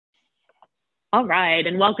All right,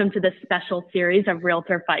 and welcome to this special series of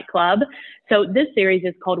Realtor Fight Club. So this series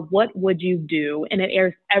is called What Would You Do? And it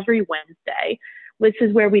airs every Wednesday. This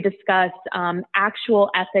is where we discuss actual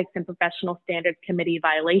ethics and professional standards committee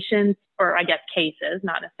violations, or I guess cases,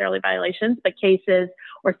 not necessarily violations, but cases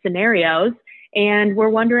or scenarios. And we're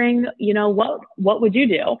wondering, what would you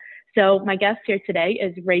do? So my guest here today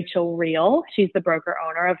is Rachel Real. She's the broker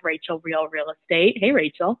owner of Rachel Real Real Estate. Hey,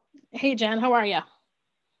 Rachel. Hey, Jen, how are you?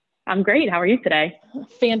 I'm great. How are you today?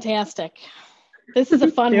 Fantastic. This is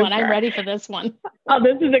a fun one. I'm ready for this one. Oh,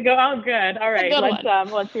 this is a go. Oh, good. All right.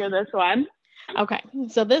 Let's hear this one. Okay.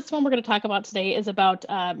 So this one we're going to talk about today is about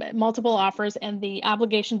multiple offers and the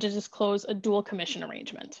obligation to disclose a dual commission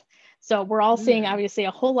arrangement. So we're all seeing obviously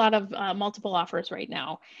a whole lot of multiple offers right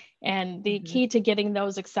now. And the key to getting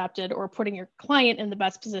those accepted or putting your client in the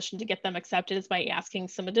best position to get them accepted is by asking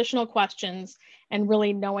some additional questions and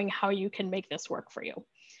really knowing how you can make this work for you.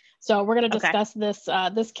 So we're going to discuss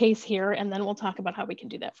this case here, and then we'll talk about how we can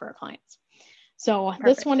do that for our clients. So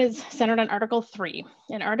This one is centered on Article 3.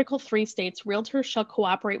 And Article 3 states realtors shall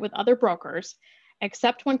cooperate with other brokers,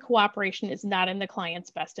 except when cooperation is not in the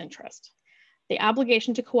client's best interest. The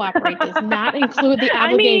obligation to cooperate does not include the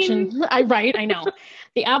obligation. I know.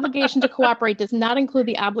 The obligation to cooperate does not include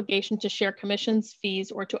the obligation to share commissions,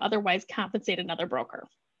 fees, or to otherwise compensate another broker.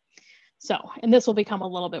 So, and this will become a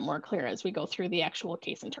little bit more clear as we go through the actual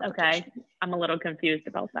case interpretation. Okay. I'm a little confused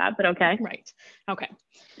about that, but okay. Right. Okay.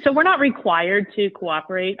 So we're not required to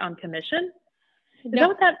cooperate on commission? Is that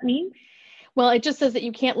what that means? Well, it just says that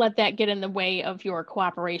you can't let that get in the way of your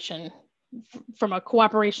cooperation from a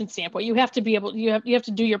cooperation standpoint. You have to be able, you have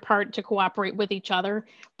to do your part to cooperate with each other,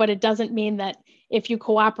 but it doesn't mean that if you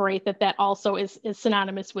cooperate that also is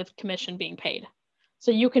synonymous with commission being paid. So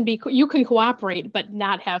you can cooperate, but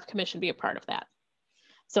not have commission be a part of that.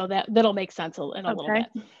 So that'll make sense in a little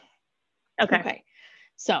bit. Okay.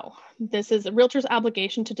 So this is a realtor's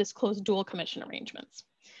obligation to disclose dual commission arrangements.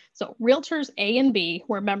 So realtors A and B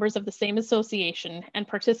were members of the same association and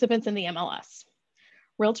participants in the MLS.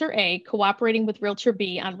 Realtor A, cooperating with Realtor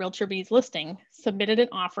B on Realtor B's listing, submitted an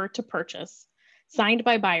offer to purchase, signed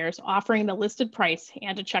by buyers offering the listed price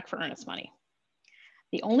and a check for earnest money.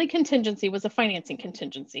 The only contingency was a financing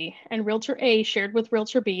contingency, and Realtor A shared with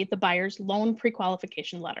Realtor B the buyer's loan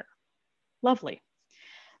pre-qualification letter. Lovely.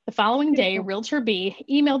 The following day, Realtor B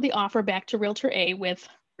emailed the offer back to Realtor A with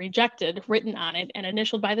rejected written on it and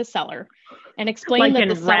initialed by the seller, and explained that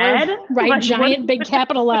the seller, giant big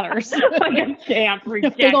capital letters, like a stamp,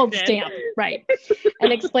 rejected. Big old stamp, right,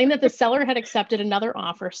 and explained that the seller had accepted another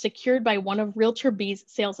offer secured by one of Realtor B's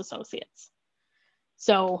sales associates.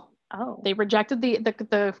 So they rejected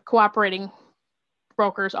the cooperating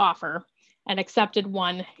broker's offer and accepted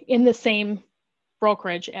one in the same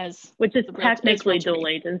brokerage as, which is technically dual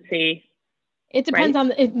agency. It depends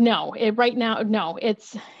on it. No, right now, no.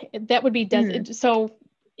 That would be so.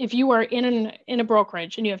 If you are in a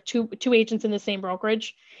brokerage and you have two agents in the same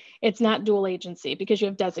brokerage, it's not dual agency because you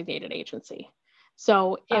have designated agency.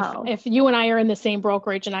 So if you and I are in the same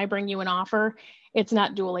brokerage and I bring you an offer, it's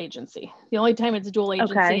not dual agency. The only time it's dual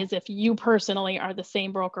agency is if you personally are the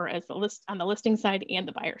same broker as on the listing side and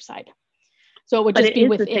the buyer side. So it would just be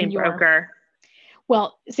within the same broker.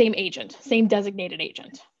 Well, same agent, same designated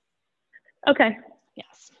agent. Okay.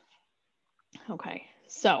 Yes. Okay.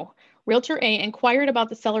 So Realtor A inquired about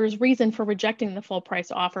the seller's reason for rejecting the full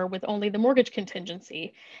price offer with only the mortgage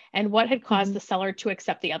contingency and what had caused the seller to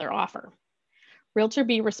accept the other offer. Realtor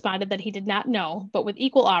B responded that he did not know, but with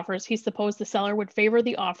equal offers, he supposed the seller would favor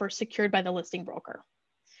the offer secured by the listing broker.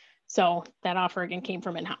 So that offer again came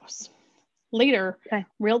from in-house. Later,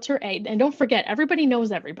 Realtor A, and don't forget, everybody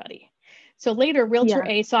knows everybody. So later, Realtor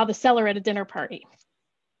A saw the seller at a dinner party.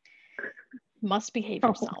 Must behave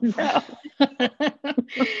yourself. No.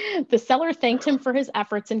 The seller thanked him for his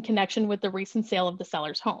efforts in connection with the recent sale of the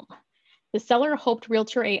seller's home. The seller hoped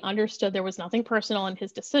Realtor A understood there was nothing personal in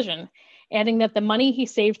his decision, adding that the money he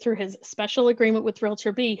saved through his special agreement with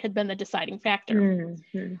Realtor B had been the deciding factor.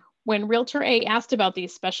 When Realtor A asked about the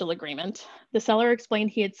special agreement, the seller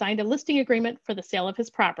explained he had signed a listing agreement for the sale of his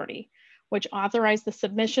property, which authorized the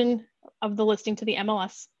submission of the listing to the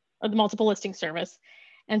MLS, or the multiple listing service,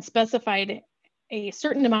 and specified a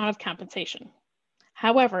certain amount of compensation.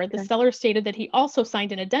 However, the seller stated that he also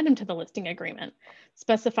signed an addendum to the listing agreement,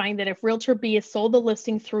 specifying that if Realtor B is sold the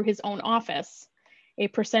listing through his own office, a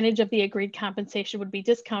percentage of the agreed compensation would be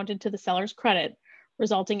discounted to the seller's credit,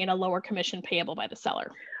 resulting in a lower commission payable by the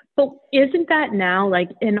seller. But isn't that now, like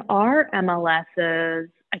in our MLSs,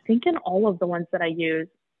 I think in all of the ones that I use,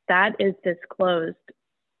 that is disclosed?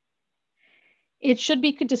 It should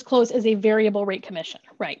be disclosed as a variable rate commission,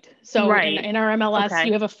 right? So Right. in our MLS, Okay.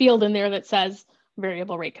 you have a field in there that says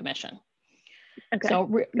variable rate commission. Okay. So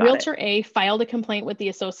Got Realtor it. A filed a complaint with the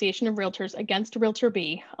Association of Realtors against Realtor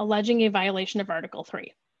B, alleging a violation of Article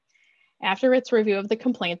 3. After its review of the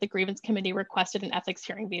complaint, the grievance committee requested an ethics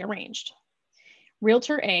hearing be arranged.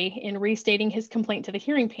 Realtor A, in restating his complaint to the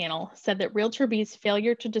hearing panel, said that Realtor B's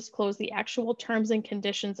failure to disclose the actual terms and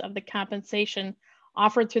conditions of the compensation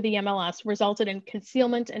offered through the MLS resulted in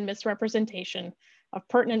concealment and misrepresentation of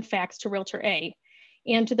pertinent facts to Realtor A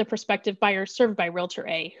and to the prospective buyers served by Realtor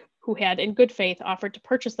A, who had in good faith offered to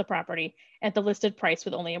purchase the property at the listed price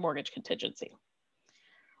with only a mortgage contingency.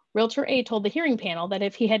 Realtor A told the hearing panel that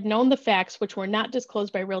if he had known the facts which were not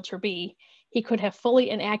disclosed by Realtor B, he could have fully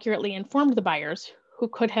and accurately informed the buyers, who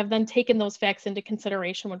could have then taken those facts into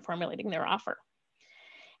consideration when formulating their offer.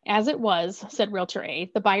 As it was, said Realtor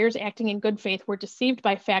A, the buyers acting in good faith were deceived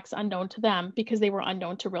by facts unknown to them because they were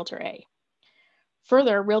unknown to Realtor A.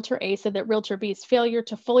 Further, Realtor A said that Realtor B's failure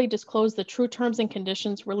to fully disclose the true terms and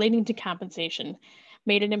conditions relating to compensation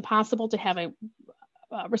made it impossible to have a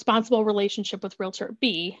responsible relationship with Realtor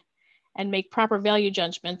B and make proper value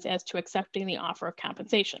judgments as to accepting the offer of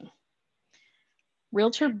compensation.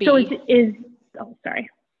 Realtor B. So oh, sorry.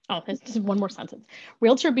 Oh, there's just one more sentence.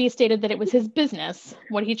 Realtor B stated that it was his business,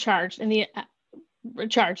 what he charged, and the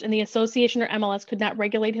association or MLS could not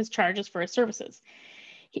regulate his charges for his services.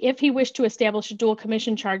 If he wished to establish a dual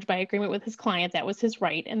commission charge by agreement with his client, that was his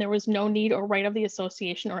right, and there was no need or right of the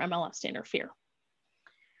association or MLS to interfere.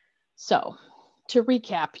 So, to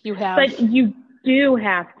recap, you have... But you do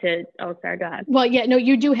have to... Oh, sorry, go ahead. Well, yeah, no,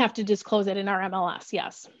 you do have to disclose it in our MLS,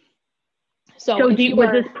 yes. So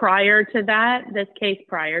was this prior to that, this case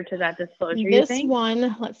prior to that disclosure, this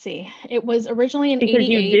one, let's see, it was originally in 88. Because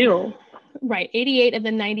you do. Right, 88 and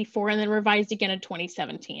then 94 and then revised again in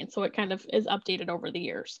 2017. So it kind of is updated over the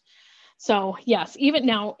years. So yes, even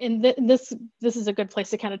now, in this is a good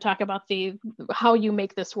place to kind of talk about how you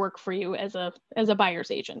make this work for you as a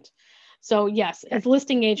buyer's agent. So yes, as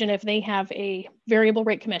listing agent, if they have a variable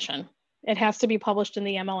rate commission, it has to be published in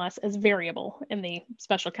the MLS as variable in the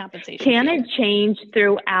special compensation field. It change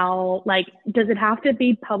throughout? Like, does it have to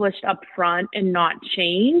be published up front and not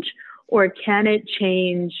change? Or can it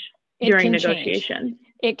change during negotiations?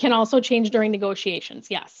 It can also change during negotiations,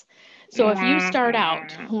 yes. So if you start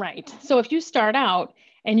out, right. So if you start out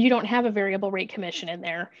and you don't have a variable rate commission in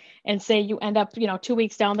there and say you end up, 2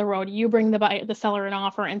 weeks down the road, you bring the seller an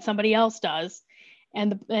offer and somebody else does,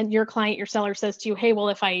 and your client, your seller says to you, hey,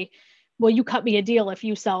 well, will you cut me a deal if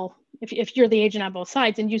you sell, if you're the agent on both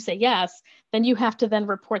sides, and you say yes, then you have to then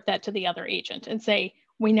report that to the other agent and say,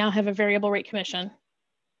 we now have a variable rate commission.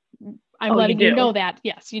 I'm letting you know that.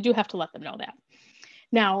 Yes, you do have to let them know that.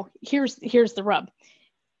 Now, here's the rub.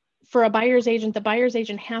 For a buyer's agent, the buyer's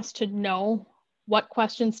agent has to know what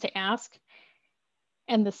questions to ask,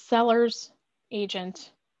 and the seller's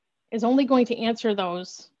agent is only going to answer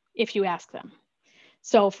those if you ask them.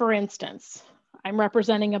 So for instance, I'm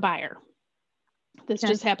representing a buyer. This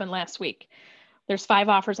just happened last week. There's 5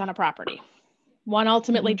 offers on a property. One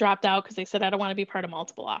ultimately dropped out because they said, I don't want to be part of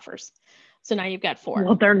multiple offers. So now you've got 4.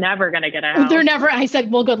 Well, they're never going to get out. I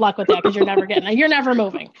said, well, good luck with that because you're never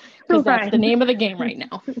moving, because that's the name of the game right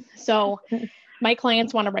now. So my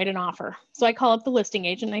clients want to write an offer. So I call up the listing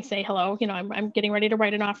agent and I say, hello, I'm getting ready to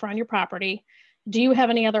write an offer on your property. Do you have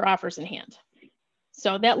any other offers in hand?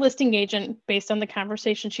 So that listing agent, based on the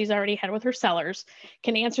conversation she's already had with her sellers,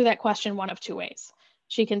 can answer that question one of 2 ways.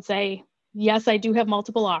 She can say, yes, I do have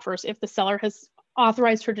multiple offers, if the seller has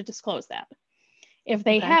authorized her to disclose that. If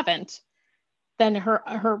they haven't, then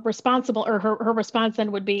her response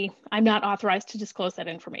then would be, I'm not authorized to disclose that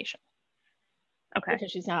information. Okay.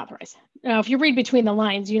 Because she's not authorized. Now, if you read between the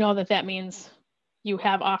lines, you know that means you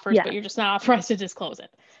have offers, but you're just not authorized to disclose it.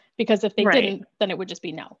 Because if they didn't, then it would just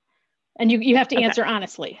be no. And you have to answer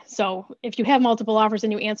honestly. So if you have multiple offers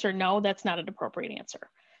and you answer no, that's not an appropriate answer.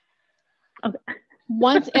 Okay.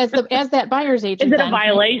 Once as that buyer's agent, is it a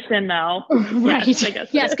violation though? Right.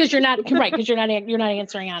 Yes, because you're not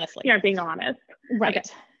answering honestly. You're being honest. Right. Okay.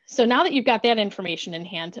 So now that you've got that information in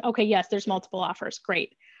hand, okay, yes, there's multiple offers.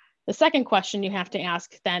 Great. The second question you have to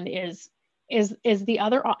ask then is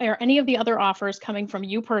are any of the other offers coming from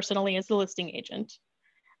you personally as the listing agent?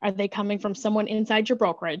 Are they coming from someone inside your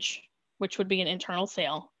brokerage, which would be an internal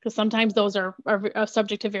sale? Because sometimes those are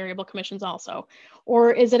subject to variable commissions also.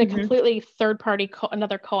 Or is it a completely third party,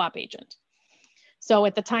 another co-op agent? So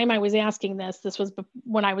at the time I was asking this was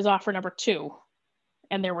when I was offer number 2,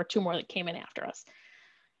 and there were 2 more that came in after us.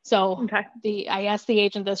 So I asked the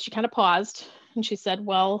agent this, she kind of paused and she said,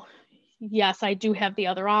 well, yes, I do have the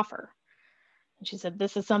other offer. She said,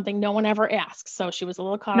 this is something no one ever asks. So she was a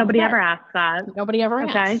little caught off Nobody guard. ever asked that. Nobody ever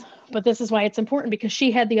Okay. asks. But this is why it's important, because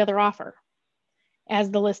she had the other offer as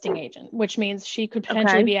the listing agent, which means she could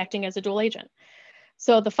potentially be acting as a dual agent.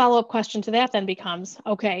 So the follow-up question to that then becomes,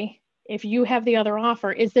 okay, if you have the other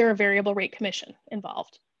offer, is there a variable rate commission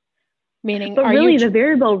involved? Meaning, but really, the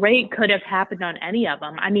variable rate could have happened on any of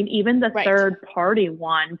them. I mean, even the third party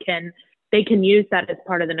one they can use that as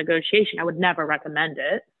part of the negotiation. I would never recommend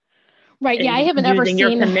it. Right. Yeah, I haven't ever seen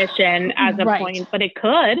your commission as a point, but it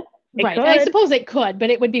could. It could. I suppose it could, but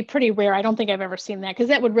it would be pretty rare. I don't think I've ever seen that, because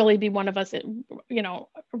that would really be one of us,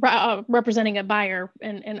 representing a buyer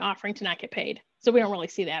and offering to not get paid. So we don't really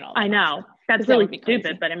see that all. I know that's really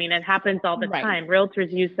stupid, but I mean, it happens all the time.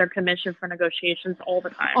 Realtors use their commission for negotiations all the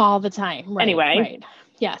time. All the time. Right. Anyway. Right.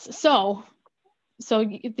 Yes. So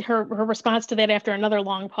her response to that after another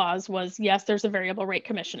long pause was, yes, there's a variable rate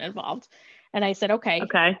commission involved. And I said, okay.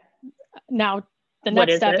 Now the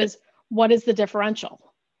next step is, what is the differential?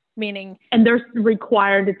 Meaning, and they're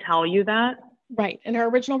required to tell you that. Right. And her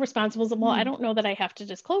original response was, well, I don't know that I have to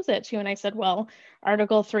disclose that to you. And I said, well,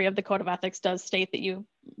 Article 3 of the Code of Ethics does state that you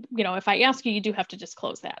if I ask you, you do have to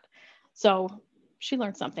disclose that. So she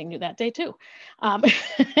learned something new that day too.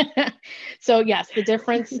 So yes, the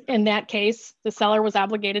difference in that case, the seller was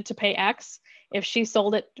obligated to pay X. If she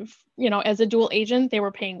sold it, as a dual agent, they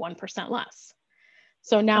were paying 1% less.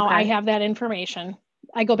 So now I have that information.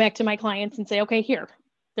 I go back to my clients and say, okay,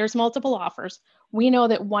 there's multiple offers. We know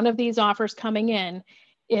that one of these offers coming in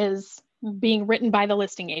is being written by the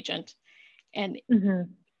listing agent. And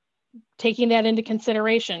taking that into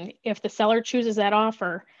consideration, if the seller chooses that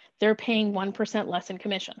offer, they're paying 1% less in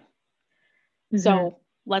commission. So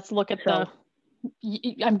let's look at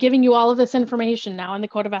I'm giving you all of this information now, and the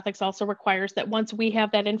Code of Ethics also requires that once we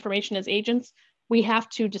have that information as agents, we have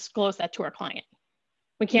to disclose that to our client.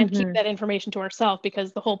 We can't keep that information to ourselves,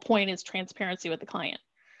 because the whole point is transparency with the client.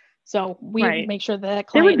 So we make sure that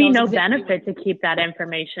client, there would be no benefit to keep that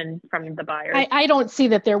information from the buyer. I don't see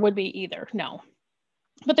that there would be either. No.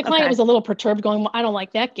 But the client was a little perturbed, going, well, I don't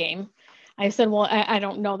like that game. I said, well, I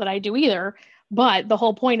don't know that I do either. But the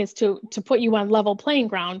whole point is to put you on level playing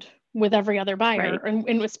ground with every other buyer,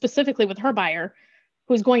 and specifically with her buyer,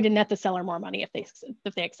 who's going to net the seller more money if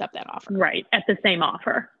they accept that offer. Right. At the same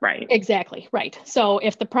offer. Right. Exactly. Right. So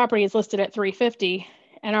if the property is listed at $350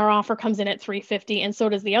 and our offer comes in at $350, and so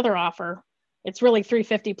does the other offer, it's really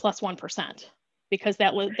 $350 plus 1%, because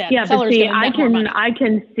that seller's going to net more money. I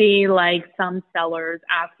can see like some sellers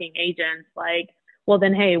asking agents like, well,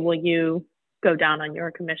 then, hey, will you go down on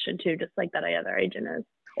your commission too, just like that other agent is?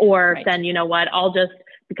 Or then, you know what, I'll just,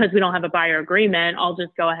 because we don't have a buyer agreement, I'll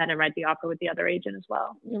just go ahead and write the offer with the other agent as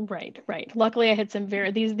well. Right. Luckily, I had some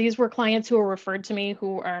these were clients who were referred to me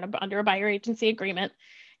who are under a buyer agency agreement.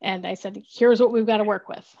 And I said, here's what we've got to work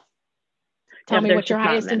with. Tell me what your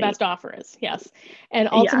highest and best offer is. Yes. And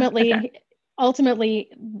ultimately,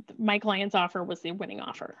 my client's offer was the winning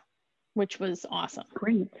offer, which was awesome.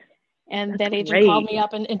 Great. And that agent called me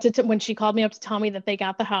up, and when she called me up to tell me that they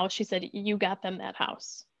got the house, she said, you got them that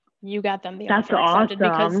house. You got them the offer accepted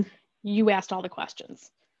because you asked all the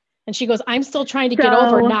questions. And she goes, I'm still trying to get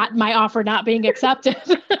over my offer not being accepted.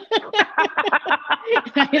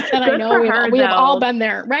 I said, I know, we have all been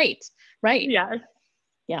there. Right. Yes.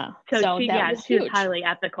 Yeah. So she was highly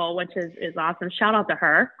ethical, which is awesome. Shout out to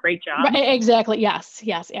her. Great job. Right, exactly. Yes,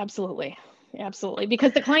 absolutely. Absolutely.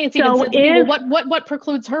 Because the clients even said to me, well, what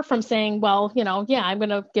precludes her from saying, well, I'm going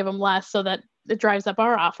to give them less so that it drives up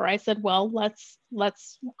our offer. I said, well, let's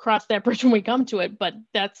cross that bridge when we come to it, but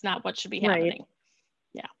that's not what should be happening.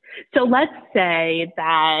 Yeah. So let's say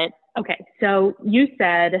that, so you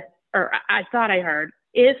said, or I thought I heard,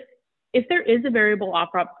 if there is a variable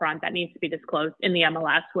offer up front that needs to be disclosed in the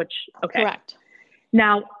MLS, which, correct.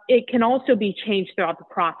 Now, it can also be changed throughout the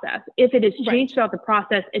process. If it is changed throughout the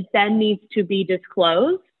process, it then needs to be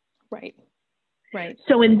disclosed. Right.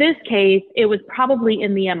 So in this case, it was probably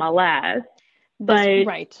in the MLS,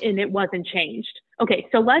 and it wasn't changed. Okay,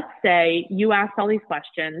 so let's say you asked all these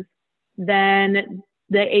questions, then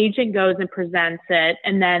the agent goes and presents it,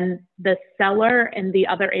 and then the seller and the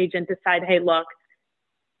other agent decide, hey, look,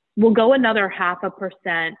 we'll go another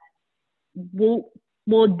 0.5%. We'll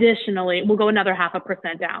go another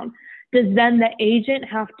 0.5% down. Does then the agent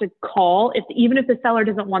have to call, even if the seller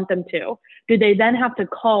doesn't want them to, do they then have to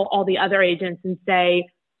call all the other agents and say,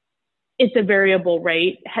 it's a variable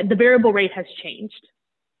rate, the variable rate has changed?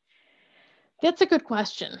 That's a good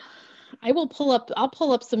question. I'll pull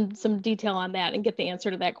up some detail on that and get the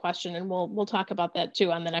answer to that question. And we'll talk about that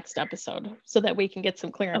too on the next episode, so that we can get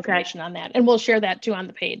some clear information on that. And we'll share that too on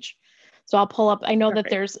the page, So I'll pull up, I know that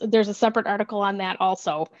Perfect. there's a separate article on that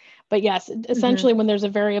also. But yes, essentially when there's a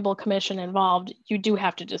variable commission involved, you do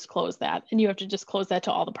have to disclose that, and you have to disclose that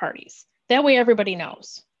to all the parties. That way everybody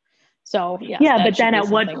knows. So yes, Yeah, that but should then be at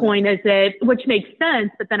what something point is it, which makes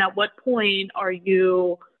sense, but then at what point are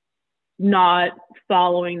you not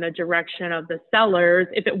following the direction of the sellers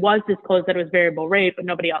if it was disclosed that it was variable rate, but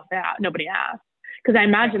nobody asked? Because I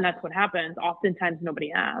imagine that's what happens. Oftentimes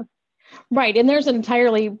nobody asks. Right. And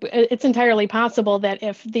it's entirely possible that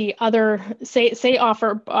if the other say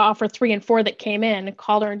offer 3 and 4 that came in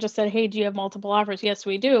called her and just said, hey, do you have multiple offers? Yes,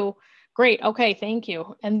 we do. Great. Okay. Thank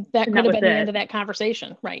you. And that could have been the end of that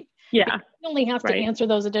conversation. Right. Yeah. You only have to answer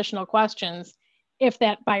those additional questions if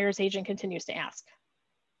that buyer's agent continues to ask.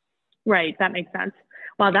 Right. That makes sense.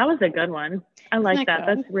 Wow, that was a good one. I like that.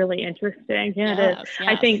 That's really interesting. Yeah, it is. Yes.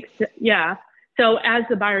 I think, yeah. So as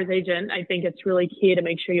the buyer's agent, I think it's really key to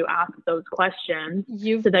make sure you ask those questions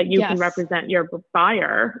so that you can represent your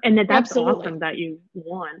buyer. And that's awesome that you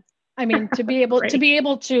won. I mean, to be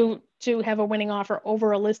able to have a winning offer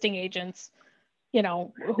over a listing agent's,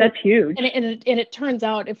 that's huge. And it turns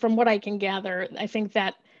out, from what I can gather, I think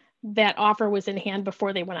that offer was in hand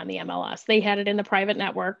before they went on the MLS. They had it in the private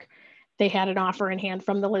network. They had an offer in hand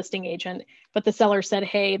from the listing agent, but the seller said,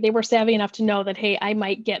 hey, they were savvy enough to know that, hey, I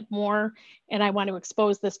might get more, and I want to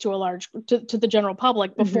expose this to to the general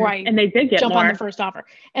public before I and they did get jump more on the first offer.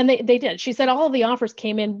 And they did. She said all of the offers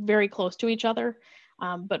came in very close to each other,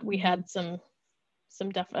 but we had a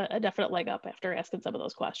definite leg up after asking some of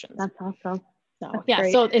those questions. That's awesome. So yeah,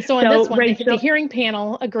 so in this one, the hearing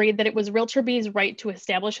panel agreed that it was Realtor B's right to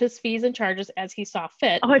establish his fees and charges as he saw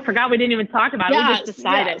fit. Oh, I forgot we didn't even talk about it. We just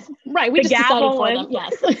decided. Yes. Right, we just decided for them.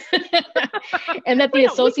 Yes, and that the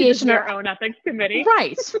association or own ethics committee.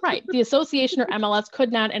 Right. The association or MLS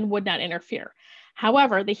could not and would not interfere.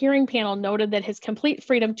 However, the hearing panel noted that his complete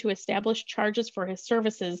freedom to establish charges for his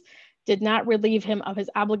services did not relieve him of his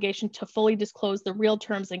obligation to fully disclose the real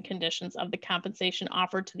terms and conditions of the compensation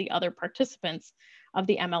offered to the other participants of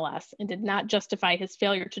the MLS, and did not justify his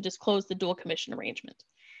failure to disclose the dual commission arrangement.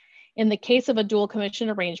 In the case of a dual commission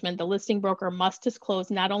arrangement, the listing broker must disclose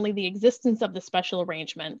not only the existence of the special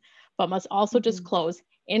arrangement, but must also disclose,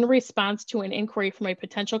 in response to an inquiry from a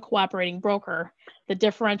potential cooperating broker, the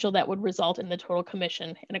differential that would result in the total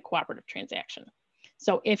commission in a cooperative transaction.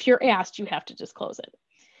 So if you're asked, you have to disclose it.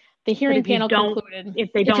 The hearing panel concluded,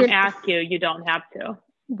 if they don't ask you, you don't have to.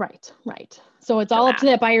 Right. So it's all up to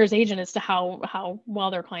that buyer's agent as to how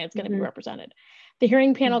well their client's going to be represented. The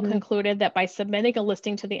hearing panel concluded that by submitting a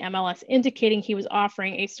listing to the MLS indicating he was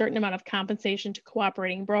offering a certain amount of compensation to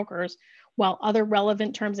cooperating brokers, while other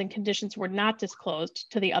relevant terms and conditions were not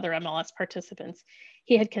disclosed to the other MLS participants,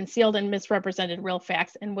 he had concealed and misrepresented real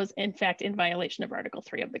facts and was in fact in violation of Article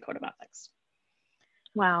 3 of the Code of Ethics.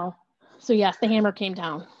 Wow. So yes, the hammer came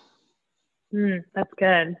down. That's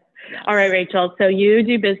good. Yes. All right, Rachel. So you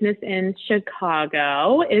do business in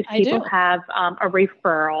Chicago. If people have a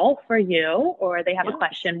referral for you or they have a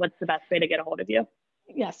question, what's the best way to get a hold of you?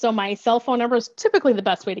 Yeah, so my cell phone number is typically the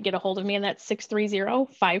best way to get a hold of me, and that's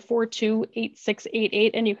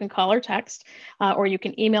 630-542-8688, and you can call or text, or you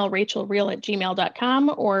can email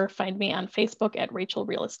rachelreal@gmail.com or find me on Facebook at Rachel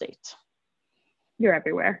Real Estate. You're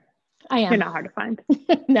everywhere. I am. You're not hard to find.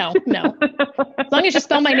 No. As long as you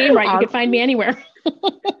spell my name right, you can find me anywhere.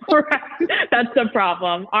 Right. That's the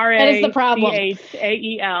problem. That is the problem.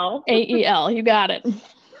 Rachael. AEL. You got it.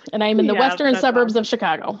 And I'm in the western suburbs of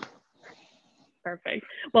Chicago. Perfect.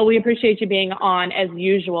 Well, we appreciate you being on as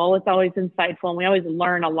usual. It's always insightful, and we always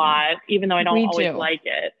learn a lot, even though I don't always like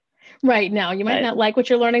it. Right. Now, you might not like what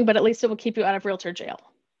you're learning, but at least it will keep you out of realtor jail.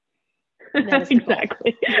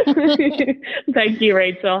 Exactly. Thank you,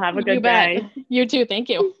 Rachel. Have a good day. You too. Thank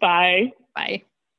you. Bye. Bye.